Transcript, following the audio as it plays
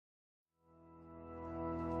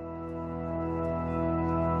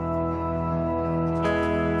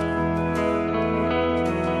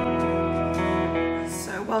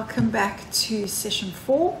welcome back to session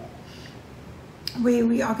 4, where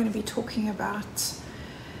we are going to be talking about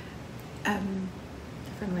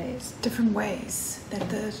different ways that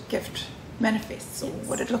the gift manifests, or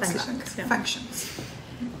what it looks like, functions.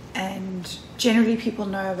 And generally people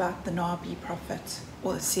know about the Nabi prophet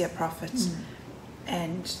or the seer prophet,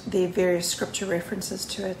 and there are various scripture references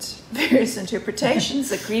to it, various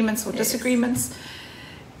interpretations, agreements or disagreements.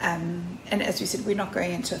 And as we said, we're not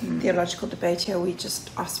going into theological debate here, we just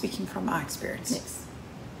are speaking from our experience. Yes.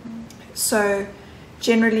 So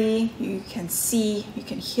generally you can see, you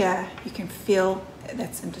can hear, you can feel.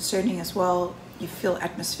 That's in discerning as well. You feel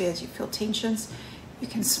atmospheres, you feel tensions, you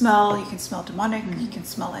can smell demonic, you can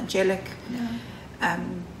smell angelic,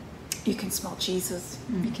 you can smell Jesus,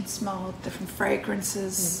 you can smell different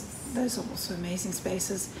fragrances. Those are also amazing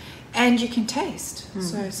spaces. And you can taste.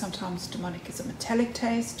 So sometimes demonic is a metallic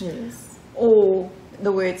taste, or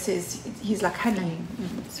the word says he's like honey.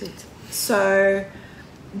 Sweet. So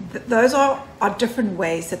those are different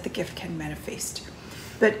ways that the gift can manifest.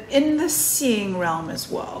 But in the seeing realm as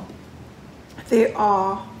well, there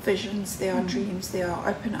are visions, there are dreams, there are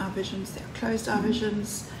open eye visions, there are closed eye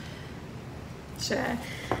visions. Sure.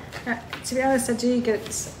 To be honest,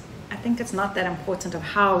 I think it's not that important of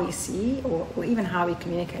how we see or even how we're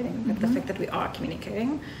communicating, but the fact that we are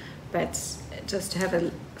communicating, but just to have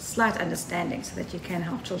a slight understanding so that you can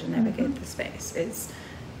help children navigate the space is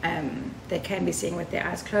they can be seeing with their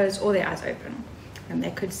eyes closed or their eyes open. And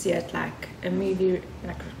they could see it like a movie,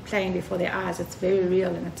 like playing before their eyes. It's very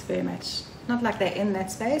real, and it's very much not like they're in that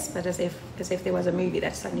space, but as if there was a movie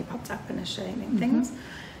that suddenly popped up and is showing them things.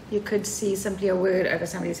 You could see simply a word over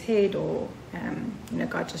somebody's head, or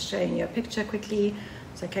God just showing you a picture quickly.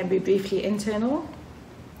 So it can be briefly internal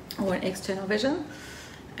or an external vision.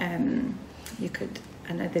 I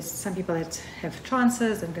know there's some people that have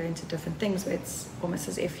trances and go into different things where it's almost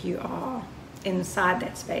as if you are inside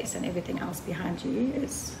that space and everything else behind you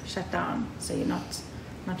is shut down, so you're not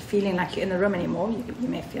feeling like you're in the room anymore. You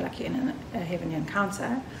may feel like you're in a heavenly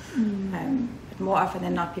encounter, but more often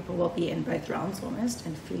than not people will be in both realms almost,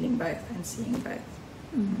 and feeling both and seeing both.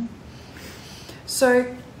 So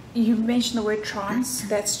you mentioned the word trance.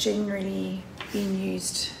 That's generally being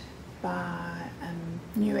used by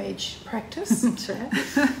New Age practice. Sure.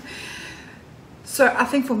 So I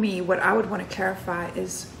think for me, what I would want to clarify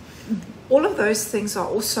is all of those things are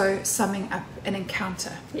also summing up an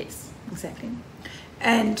encounter. Yes, exactly.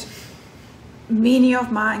 And many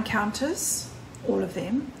of my encounters, all of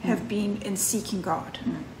them, have been in seeking God.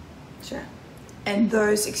 Sure. And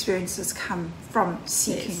those experiences come from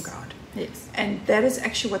seeking God. Yes. And that is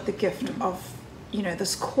actually what the gift of,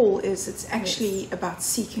 this call is. It's actually about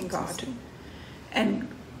seeking God and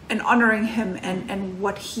honoring Him and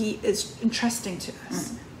what He is entrusting to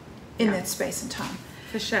us in that space and time.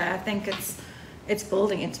 For sure. I think it's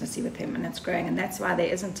building intimacy with Him, and it's growing, and that's why there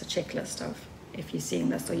isn't a checklist of if you're seeing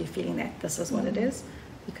this or you're feeling that this is what it is,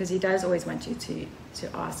 because He does always want you to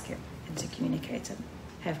ask Him and to communicate and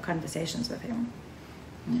have conversations with Him.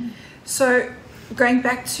 So going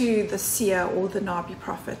back to the seer or the Nabi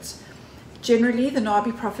prophet, generally the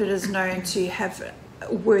Nabi prophet is known to have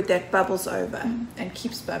a word that bubbles over and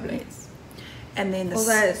keeps bubbling. And then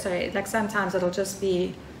like sometimes it'll just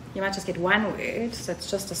be, you might just get one word, so it's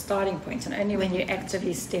just a starting point, and only when you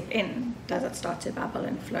actively step in does it start to bubble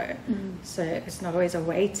and flow. So it's not always a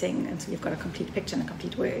waiting until you've got a complete picture and a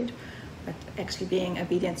complete word, but actually being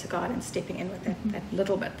obedient to God and stepping in with that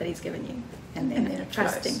little bit that He's given you, and then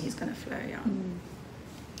trusting He's going to flow.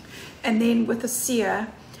 And then with the seer,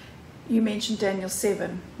 you mentioned Daniel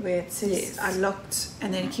 7, where it says, I looked,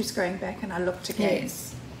 and then it keeps going back, and I looked again.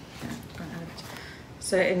 Yes.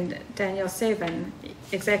 So in Daniel 7,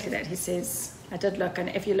 exactly that. He says, I did look, and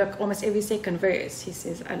if you look almost every second verse, he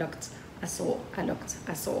says, I looked, I saw, I looked,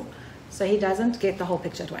 I saw. So he doesn't get the whole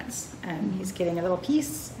picture at once. He's getting a little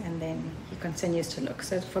piece, and then he continues to look.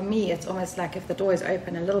 So for me, it's almost like if the door is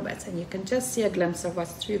open a little bit, and you can just see a glimpse of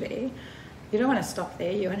what's through there, you don't want to stop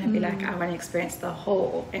there. You want to be like, I want to experience the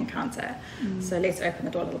whole encounter. So let's open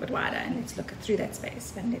the door a little bit wider, and let's look through that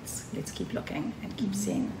space, and let's keep looking and keep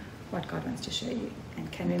seeing what God wants to show you, and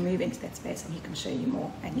can we move into that space and He can show you more,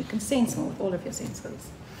 and you can sense more with all of your senses.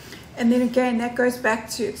 And then again, that goes back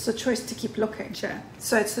to, it's the choice to keep looking. Sure.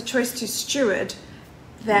 So it's the choice to steward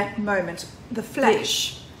that moment, the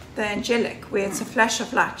flash, the angelic, where it's a flash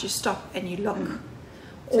of light, you stop and you look.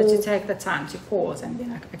 So to take the time to pause and be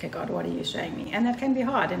like, okay, God, what are you showing me? And that can be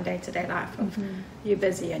hard in day-to-day life of you're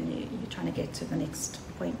busy and you're trying to get to the next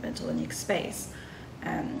appointment or the next space.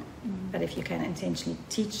 But if you can intentionally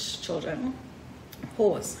teach children,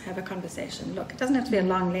 pause, have a conversation. Look, it doesn't have to be a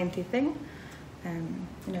long, lengthy thing,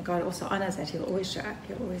 God also honors that. He'll always show up.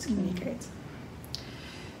 He'll always communicate.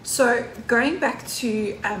 So going back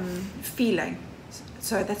to feeling,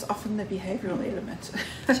 so that's often the behavioral element,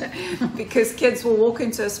 because kids will walk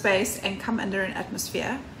into a space and come under an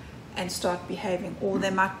atmosphere and start behaving, or they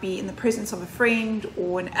might be in the presence of a friend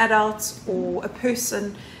or an adult or a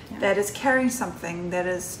person that is carrying something that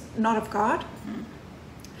is not of God,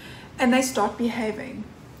 and they start behaving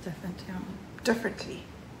differently.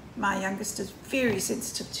 My youngest is very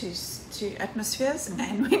sensitive to atmospheres,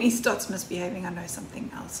 and when he starts misbehaving, I know something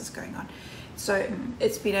else is going on. So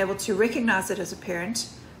it's being able to recognize it as a parent,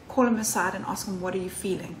 call him aside and ask him, what are you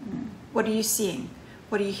feeling? What are you seeing?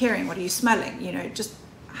 What are you hearing? What are you smelling? Just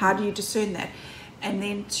how do you discern that? And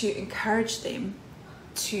then to encourage them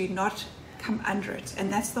to not come under it.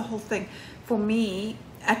 And that's the whole thing. For me,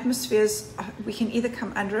 atmospheres, we can either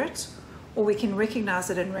come under it or we can recognize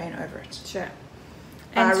it and reign over it. Sure.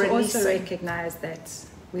 And to also recognize that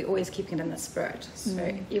we're always keeping it in the spirit.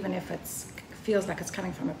 So even if it feels like it's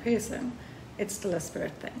coming from a person, it's still a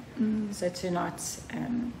spirit thing. So to not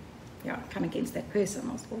come against that person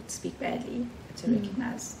or speak badly, but to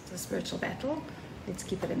recognize the spiritual battle, let's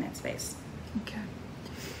keep it in that space. Okay.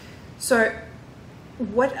 So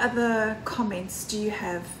what other comments do you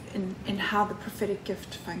have in how the prophetic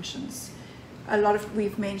gift functions?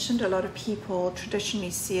 We've mentioned a lot of people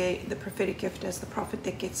traditionally see the prophetic gift as the prophet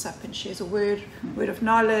that gets up and shares a word of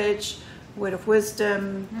knowledge, word of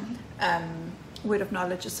wisdom. Word of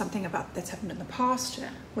knowledge is something that's happened in the past.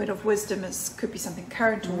 Word of wisdom could be something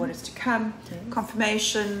current or what is to come.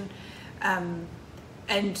 Confirmation,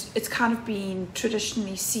 and it's kind of been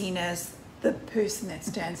traditionally seen as the person that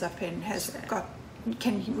stands up and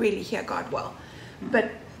can really hear God well.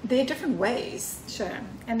 But there are different ways. Sure.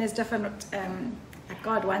 And there's different,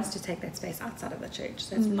 God wants to take that space outside of the church.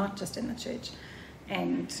 So it's not just in the church.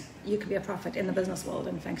 And you can be a prophet in the business world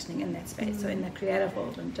and functioning in that space. So in the creative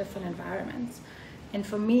world and different environments. And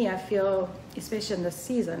for me, I feel, especially in this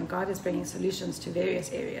season, God is bringing solutions to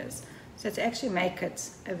various areas. So to actually make it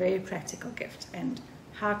a very practical gift. And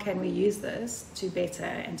how can we use this to better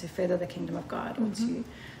and to further the kingdom of God, or to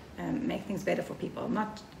make things better for people?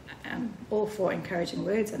 Not all for encouraging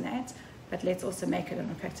words and that, but let's also make it on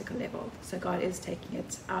a practical level. So God is taking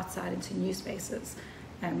it outside into new spaces,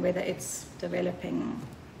 whether it's developing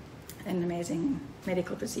an amazing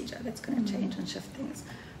medical procedure that's going to change and shift things,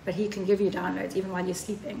 but He can give you downloads even while you're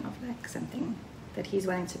sleeping of like something that He's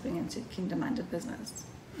wanting to bring into kingdom-minded business.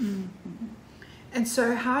 And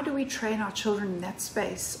so how do we train our children in that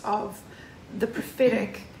space of the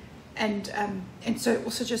prophetic? And so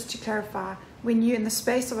also just to clarify, when you're in the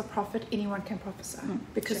space of a prophet, anyone can prophesy,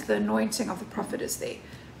 because the anointing of the prophet is there.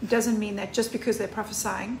 It doesn't mean that just because they're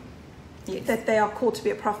prophesying that they are called to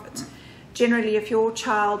be a prophet. Generally, if your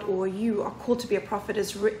child or you are called to be a prophet,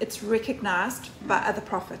 it's recognized by other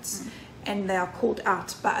prophets, and they are called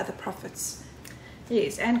out by other prophets.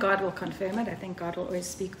 Yes, and God will confirm it. I think God will always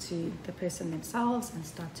speak to the person themselves and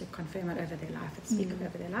start to confirm it over their life and speak it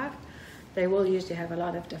over their life. They will usually have a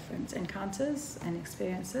lot of different encounters and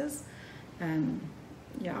experiences,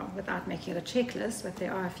 without making it a checklist, but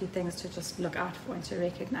there are a few things to just look out for and to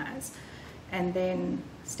recognize, and then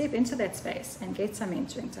step into that space and get some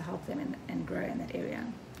mentoring to help them and grow in that area.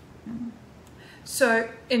 So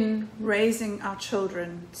in raising our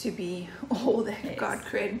children to be all that God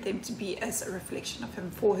created them to be as a reflection of Him,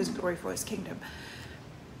 for His glory, for His kingdom,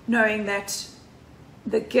 knowing that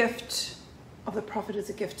the gift of the prophet is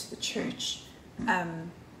a gift to the church,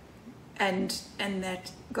 and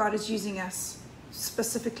that God is using us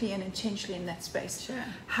specifically and intentionally in that space. Sure.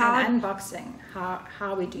 And unboxing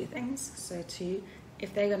how we do things. So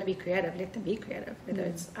if they're going to be creative, let them be creative, whether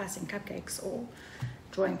it's icing cupcakes or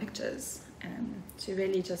drawing pictures, to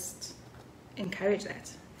really just encourage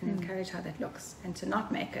that and encourage how that looks, and to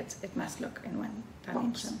not make it must look in one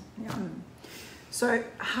dimension. So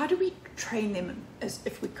how do we train them,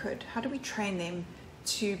 if we could, how do we train them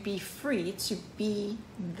to be free to be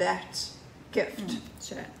that gift?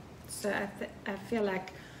 Sure. So I feel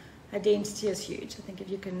like identity is huge. I think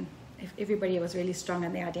if everybody was really strong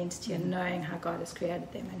in their identity and knowing how God has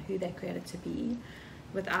created them and who they're created to be,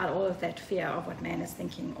 without all of that fear of what man is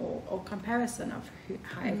thinking or comparison of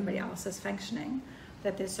how everybody else is functioning,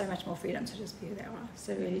 that there's so much more freedom to just be who they are.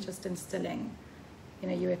 So really just instilling,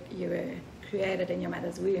 you were created in your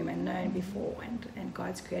mother's womb and known before, and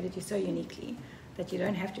God's created you so uniquely that you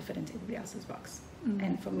don't have to fit into everybody else's box.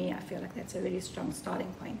 And for me, I feel like that's a really strong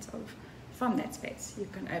starting point from that space. You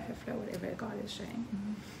can overflow whatever God is showing.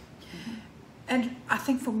 And I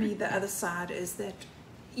think for me, the other side is that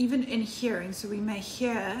even in hearing, so we may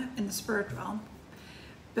hear in the spirit realm,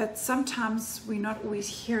 But sometimes we're not always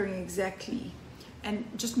hearing exactly. And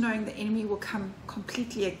just knowing the enemy will come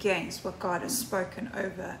completely against what God has spoken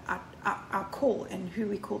over our call and who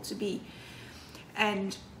we're called to be.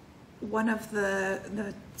 And one of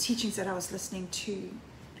the teachings that I was listening to,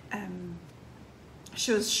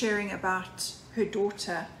 she was sharing about her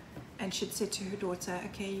daughter, and she'd said to her daughter,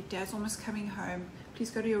 okay, Dad's almost coming home,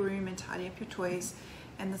 please go to your room and tidy up your toys.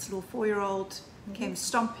 And this little 4-year-old came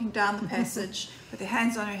stomping down the passage with her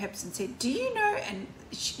hands on her hips and said, do you know, and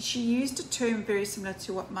she used a term very similar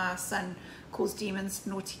to what my son calls demons,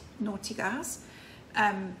 naughty guys.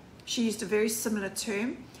 She used a very similar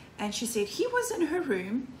term, and she said he was in her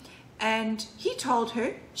room and he told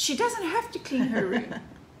her she doesn't have to clean her room.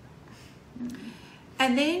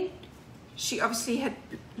 And then she obviously had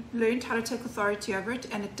learned how to take authority over it,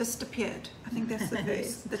 and it disappeared. I think that's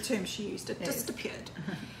the term she used. It disappeared.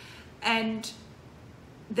 And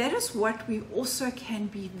that is what we also can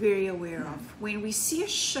be very aware of. When we see a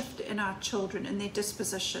shift in our children, in their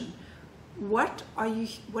disposition, what are you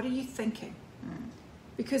thinking?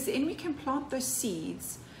 Because the enemy can plant those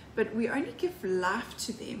seeds, but we only give life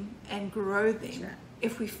to them and grow them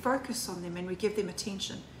if we focus on them and we give them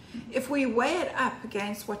attention. If we weigh it up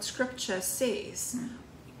against what Scripture says,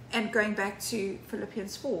 and going back to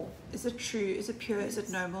Philippians 4, is it true? Is it pure? Is it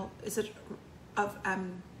noble? Is it of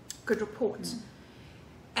good report?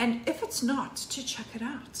 And if it's not, to chuck it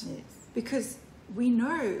out, because we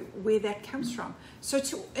know where that comes from. So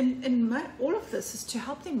all of this is to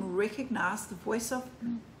help them recognize the voice of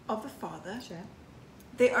the Father,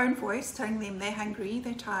 their own voice telling them they're hungry,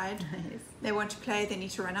 they're tired, they want to play, they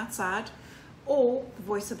need to run outside, or the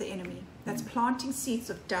voice of the enemy that's planting seeds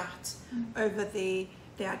of doubt over their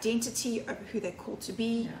identity, over who they're called to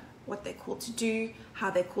be, what they're called to do, how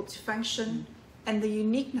they're called to function, and the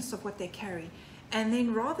uniqueness of what they carry. And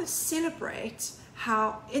then rather celebrate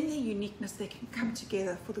how in their uniqueness they can come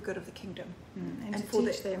together for the good of the kingdom. And to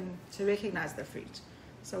teach them to recognize the fruit.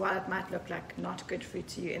 So while it might look like not good fruit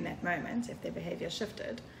to you in that moment, if their behavior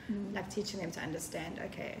shifted, like teaching them to understand,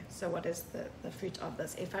 okay, so what is the fruit of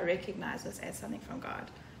this? If I recognize this as something from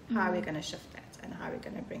God, how are we going to shift that? And how are we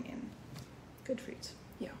going to bring in good fruit?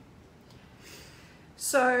 Yeah.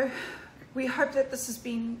 So we hope that this has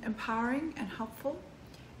been empowering and helpful.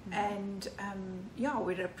 And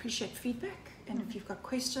we'd appreciate feedback. And if you've got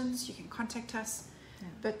questions, you can contact us.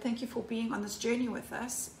 But thank you for being on this journey with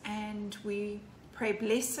us. And we pray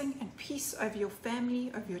blessing and peace over your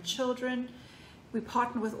family, over your children. We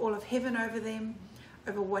partner with all of heaven over them,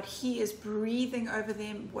 over what He is breathing over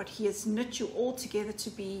them, what He has knit you all together to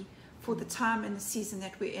be for the time and the season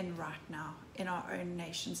that we're in right now in our own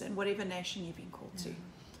nations and whatever nation you've been called to.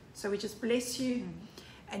 So we just bless you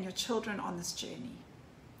and your children on this journey.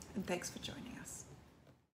 And thanks for joining us.